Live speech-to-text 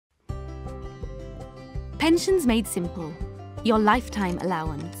Pensions made simple. Your lifetime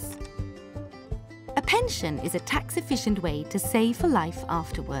allowance. A pension is a tax-efficient way to save for life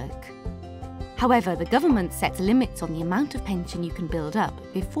after work. However, the government sets limits on the amount of pension you can build up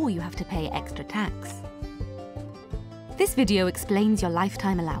before you have to pay extra tax. This video explains your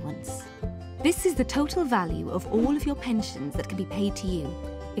lifetime allowance. This is the total value of all of your pensions that can be paid to you,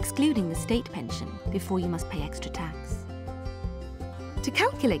 excluding the state pension, before you must pay extra tax. To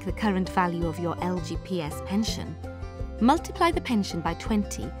calculate the current value of your LGPS pension, multiply the pension by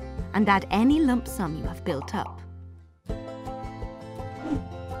 20 and add any lump sum you have built up.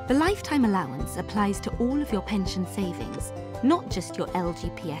 The lifetime allowance applies to all of your pension savings, not just your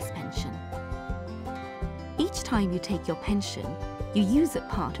LGPS pension. Each time you take your pension, you use up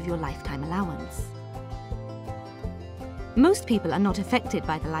part of your lifetime allowance. Most people are not affected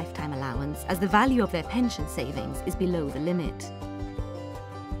by the lifetime allowance as the value of their pension savings is below the limit.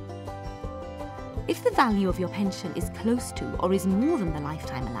 If the value of your pension is close to or is more than the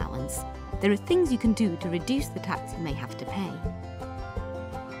lifetime allowance, there are things you can do to reduce the tax you may have to pay.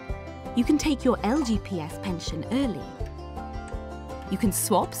 You can take your LGPS pension early. You can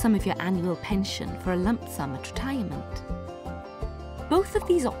swap some of your annual pension for a lump sum at retirement. Both of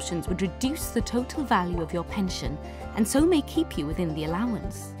these options would reduce the total value of your pension and so may keep you within the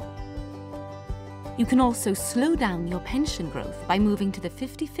allowance. You can also slow down your pension growth by moving to the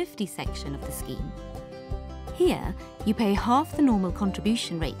 50-50 section of the scheme. Here, you pay half the normal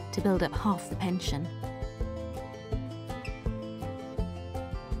contribution rate to build up half the pension.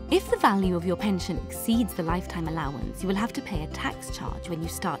 If the value of your pension exceeds the lifetime allowance, you will have to pay a tax charge when you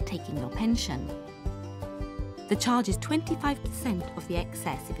start taking your pension. The charge is 25% of the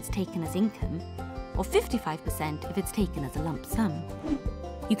excess if it's taken as income, or 55% if it's taken as a lump sum.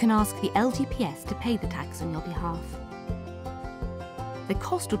 You can ask the LGPS to pay the tax on your behalf. The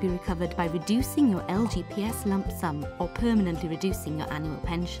cost will be recovered by reducing your LGPS lump sum or permanently reducing your annual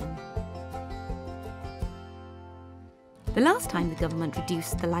pension. The last time the government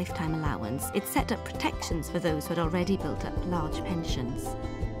reduced the lifetime allowance, it set up protections for those who had already built up large pensions.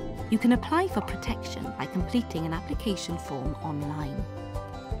 You can apply for protection by completing an application form online.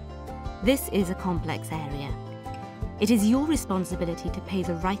 This is a complex area. It is your responsibility to pay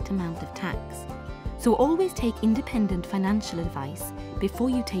the right amount of tax, so always take independent financial advice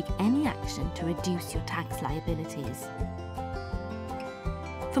before you take any action to reduce your tax liabilities.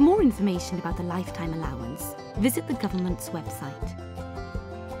 For more information about the lifetime allowance, visit the government's website.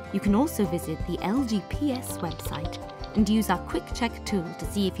 You can also visit the LGPS website and use our Quick Check tool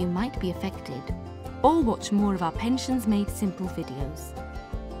to see if you might be affected, or watch more of our Pensions Made Simple videos.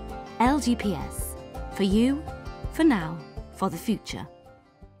 LGPS. For you, for now, for the future.